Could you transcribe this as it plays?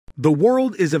The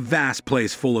world is a vast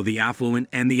place full of the affluent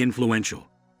and the influential,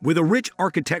 with a rich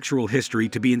architectural history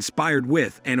to be inspired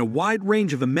with and a wide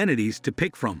range of amenities to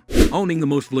pick from. Owning the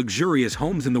most luxurious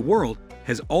homes in the world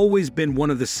has always been one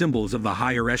of the symbols of the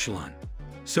higher echelon.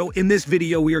 So in this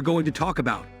video we are going to talk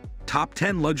about top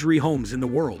 10 luxury homes in the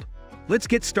world. Let's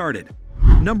get started.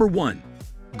 Number 1.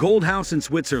 Gold House in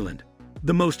Switzerland.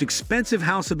 The most expensive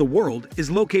house of the world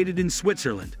is located in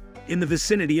Switzerland, in the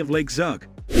vicinity of Lake Zug.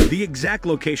 The exact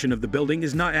location of the building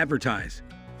is not advertised,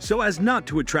 so as not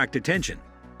to attract attention.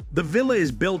 The villa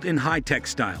is built in high-tech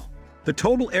style. The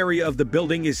total area of the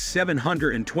building is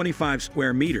 725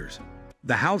 square meters.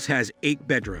 The house has 8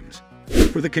 bedrooms.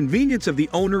 For the convenience of the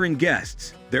owner and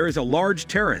guests, there is a large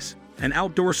terrace, an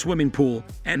outdoor swimming pool,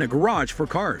 and a garage for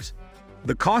cars.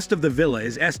 The cost of the villa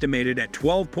is estimated at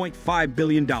 $12.5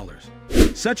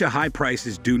 billion. Such a high price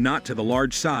is due not to the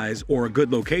large size or a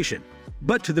good location,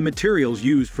 but to the materials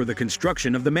used for the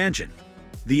construction of the mansion.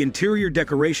 The interior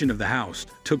decoration of the house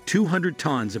took 200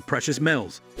 tons of precious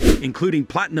metals, including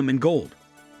platinum and gold.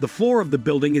 The floor of the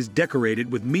building is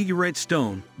decorated with meteorite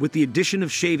stone with the addition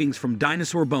of shavings from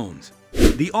dinosaur bones.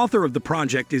 The author of the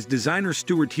project is designer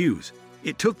Stuart Hughes.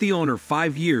 It took the owner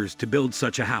 5 years to build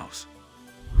such a house.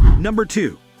 Number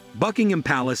 2. Buckingham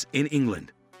Palace in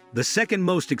England. The second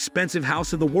most expensive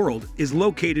house of the world is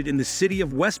located in the city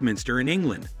of Westminster in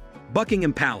England.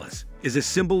 Buckingham Palace is a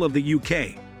symbol of the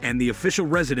UK and the official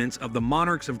residence of the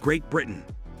monarchs of Great Britain.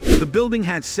 The building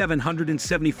had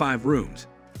 775 rooms,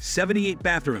 78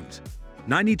 bathrooms,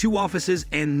 92 offices,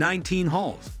 and 19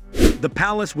 halls. The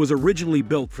palace was originally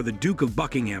built for the Duke of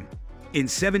Buckingham. In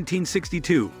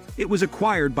 1762, it was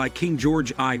acquired by King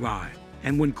George II,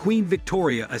 and when Queen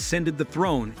Victoria ascended the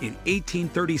throne in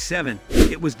 1837,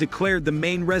 it was declared the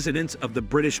main residence of the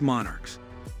British monarchs.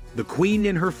 The Queen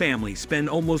and her family spend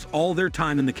almost all their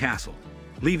time in the castle,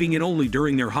 leaving it only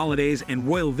during their holidays and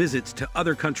royal visits to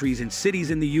other countries and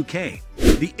cities in the UK.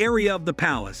 The area of the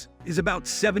palace is about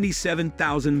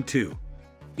 77,002.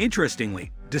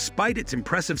 Interestingly, despite its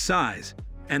impressive size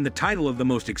and the title of the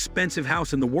most expensive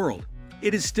house in the world,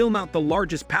 it is still not the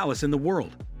largest palace in the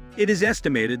world. It is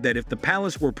estimated that if the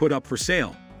palace were put up for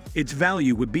sale, its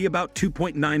value would be about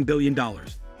 $2.9 billion,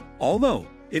 although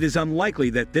it is unlikely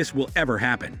that this will ever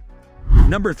happen.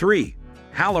 Number 3.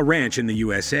 Hala Ranch in the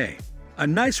USA. A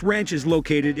nice ranch is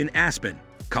located in Aspen,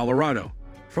 Colorado.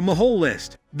 From the whole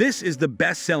list, this is the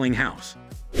best-selling house.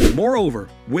 Moreover,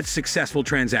 with successful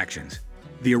transactions,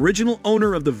 the original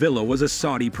owner of the villa was a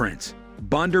Saudi prince,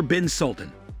 Bandar bin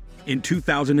Sultan. In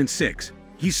 2006,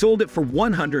 he sold it for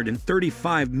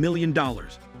 $135 million.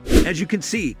 As you can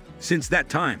see, since that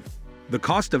time, the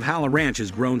cost of Hala Ranch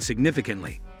has grown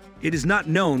significantly. It is not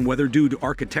known whether due to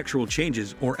architectural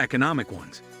changes or economic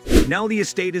ones. Now the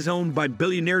estate is owned by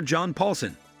billionaire John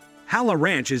Paulson. Hala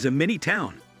Ranch is a mini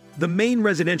town. The main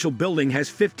residential building has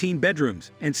 15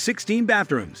 bedrooms and 16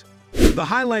 bathrooms. The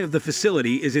highlight of the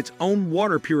facility is its own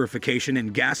water purification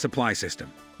and gas supply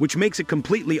system, which makes it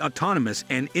completely autonomous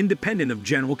and independent of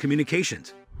general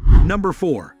communications. Number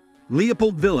 4.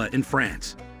 Leopold Villa in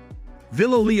France.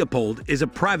 Villa Leopold is a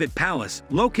private palace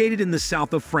located in the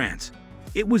south of France.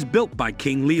 It was built by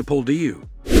King Leopold II,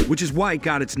 which is why it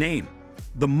got its name.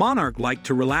 The monarch liked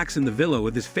to relax in the villa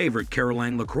with his favorite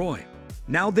Caroline LaCroix.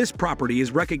 Now this property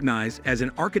is recognized as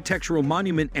an architectural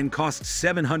monument and costs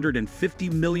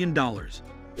 $750 million.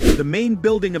 The main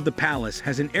building of the palace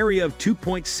has an area of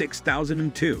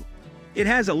 2,602. It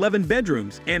has 11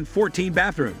 bedrooms and 14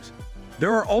 bathrooms.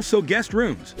 There are also guest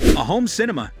rooms, a home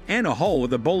cinema, and a hall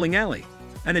with a bowling alley.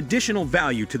 An additional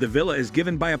value to the villa is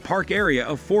given by a park area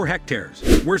of 4 hectares,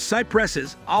 where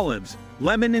cypresses, olives,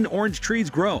 lemon, and orange trees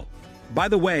grow. By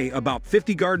the way, about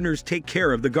 50 gardeners take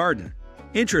care of the garden.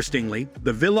 Interestingly,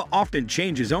 the villa often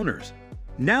changes owners.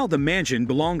 Now the mansion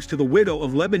belongs to the widow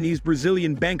of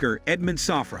Lebanese-Brazilian banker Edmond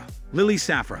Safra, Lily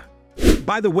Safra.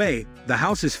 By the way, the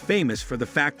house is famous for the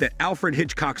fact that Alfred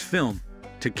Hitchcock's film,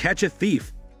 To Catch a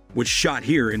Thief, was shot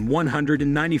here in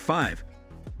 195.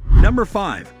 Number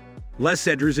 5. Les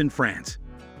Cèdres in France.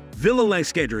 Villa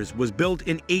Les Cèdres was built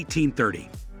in 1830.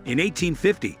 In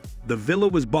 1850, the villa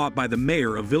was bought by the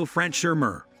mayor of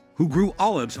Villefranche-sur-Mer, who grew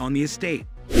olives on the estate.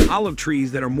 Olive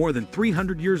trees that are more than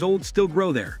 300 years old still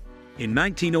grow there. In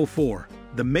 1904,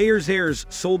 the mayor's heirs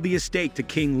sold the estate to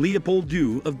King Leopold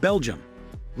II of Belgium.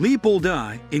 Leopold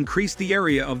I increased the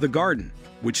area of the garden,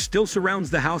 which still surrounds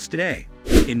the house today.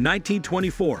 In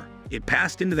 1924, it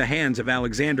passed into the hands of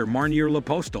Alexander Marnier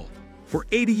L'Apostel. For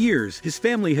 80 years, his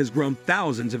family has grown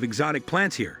thousands of exotic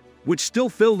plants here, which still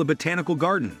fill the botanical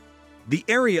garden. The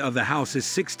area of the house is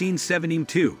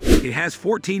 1672. It has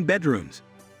 14 bedrooms.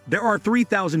 There are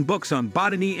 3,000 books on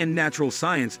botany and natural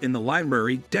science in the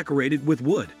library decorated with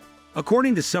wood.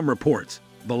 According to some reports,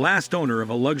 the last owner of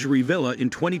a luxury villa in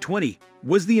 2020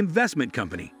 was the investment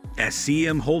company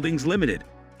SCM Holdings Limited.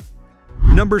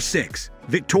 Number 6.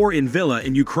 Victorian Villa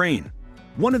in Ukraine.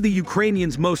 One of the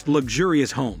Ukrainians' most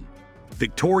luxurious home.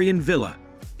 Victorian Villa.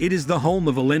 It is the home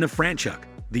of Elena Franchuk,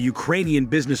 the Ukrainian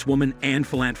businesswoman and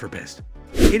philanthropist.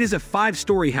 It is a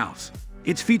 5-story house.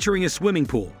 It's featuring a swimming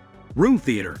pool, room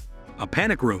theater, a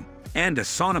panic room, and a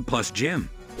sauna plus gym.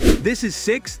 This is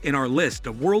 6th in our list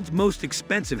of world's most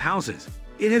expensive houses.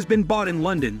 It has been bought in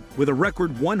London with a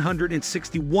record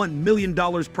 $161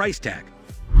 million price tag.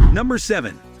 Number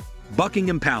 7.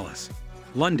 Buckingham Palace,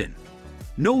 London.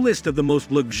 No list of the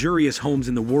most luxurious homes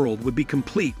in the world would be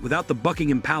complete without the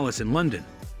Buckingham Palace in London,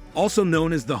 also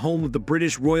known as the home of the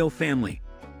British royal family.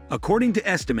 According to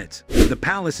estimates, the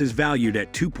palace is valued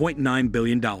at $2.9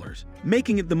 billion,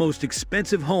 making it the most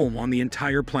expensive home on the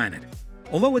entire planet.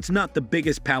 Although it's not the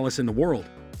biggest palace in the world,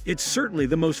 it's certainly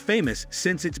the most famous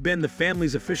since it's been the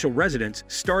family's official residence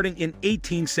starting in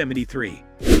 1873.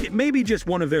 It may be just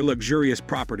one of their luxurious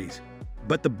properties,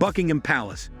 but the Buckingham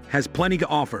Palace has plenty to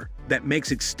offer that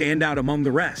makes it stand out among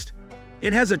the rest.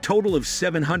 It has a total of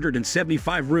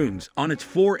 775 rooms on its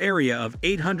floor area of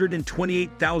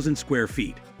 828,000 square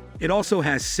feet. It also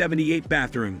has 78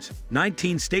 bathrooms,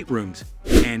 19 staterooms,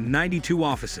 and 92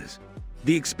 offices.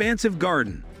 The expansive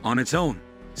garden, on its own,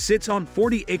 sits on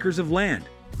 40 acres of land.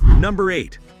 Number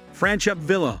 8. Franchuk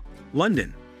Villa,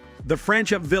 London. The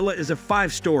Franchuk Villa is a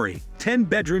 5-story,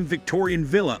 10-bedroom Victorian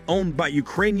villa owned by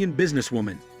Ukrainian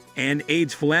businesswoman and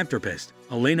AIDS philanthropist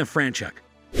Elena Franchuk.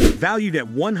 Valued at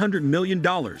 $100 million,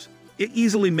 it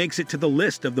easily makes it to the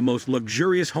list of the most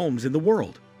luxurious homes in the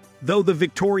world. Though the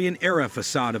Victorian-era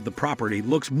facade of the property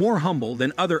looks more humble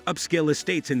than other upscale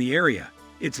estates in the area,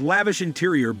 its lavish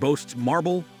interior boasts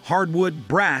marble, hardwood,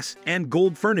 brass, and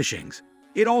gold furnishings.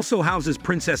 It also houses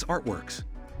princess artworks.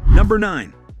 Number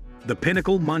 9. The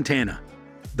Pinnacle, Montana.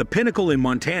 The Pinnacle in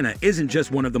Montana isn't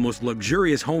just one of the most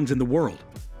luxurious homes in the world.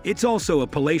 It's also a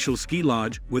palatial ski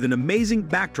lodge with an amazing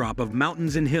backdrop of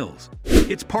mountains and hills.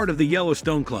 It's part of the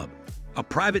Yellowstone Club, a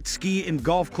private ski and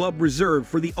golf club reserved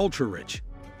for the ultra-rich.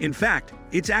 In fact,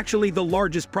 it's actually the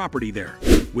largest property there,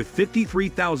 with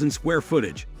 53,000 square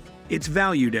footage. It's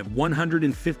valued at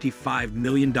 $155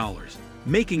 million,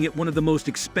 making it one of the most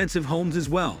expensive homes as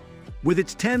well. With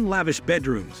its 10 lavish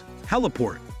bedrooms,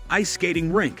 heliport, ice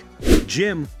skating rink,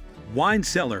 gym, wine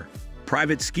cellar,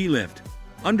 private ski lift,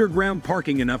 underground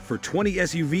parking enough for 20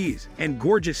 SUVs, and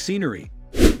gorgeous scenery,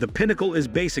 the Pinnacle is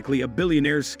basically a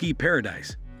billionaire's ski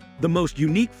paradise. The most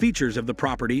unique features of the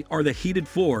property are the heated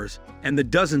floors and the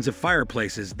dozens of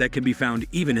fireplaces that can be found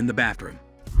even in the bathroom.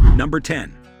 Number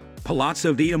 10.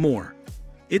 Palazzo di Amore.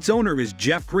 Its owner is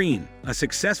Jeff Green, a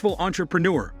successful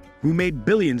entrepreneur who made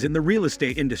billions in the real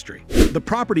estate industry. The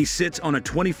property sits on a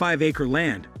 25-acre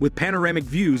land with panoramic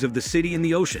views of the city and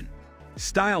the ocean.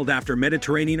 Styled after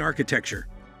Mediterranean architecture,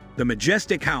 the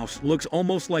majestic house looks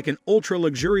almost like an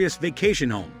ultra-luxurious vacation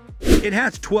home. It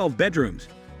has 12 bedrooms,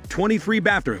 23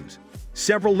 bathrooms,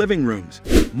 several living rooms,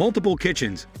 multiple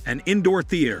kitchens, an indoor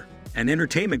theater, an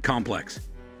entertainment complex,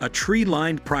 a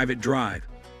tree-lined private drive,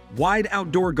 wide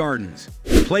outdoor gardens,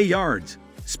 play yards,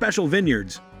 special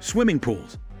vineyards, swimming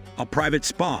pools, a private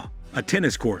spa, a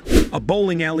tennis court, a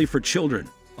bowling alley for children,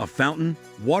 a fountain,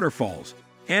 waterfalls,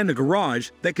 and a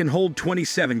garage that can hold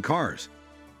 27 cars.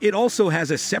 It also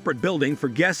has a separate building for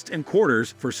guests and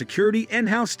quarters for security and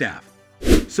house staff.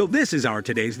 So this is our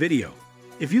today's video.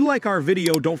 If you like our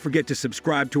video, don't forget to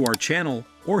subscribe to our channel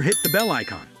or hit the bell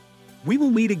icon. We will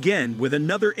meet again with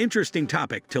another interesting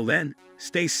topic. Till then,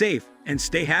 stay safe and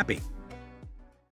stay happy.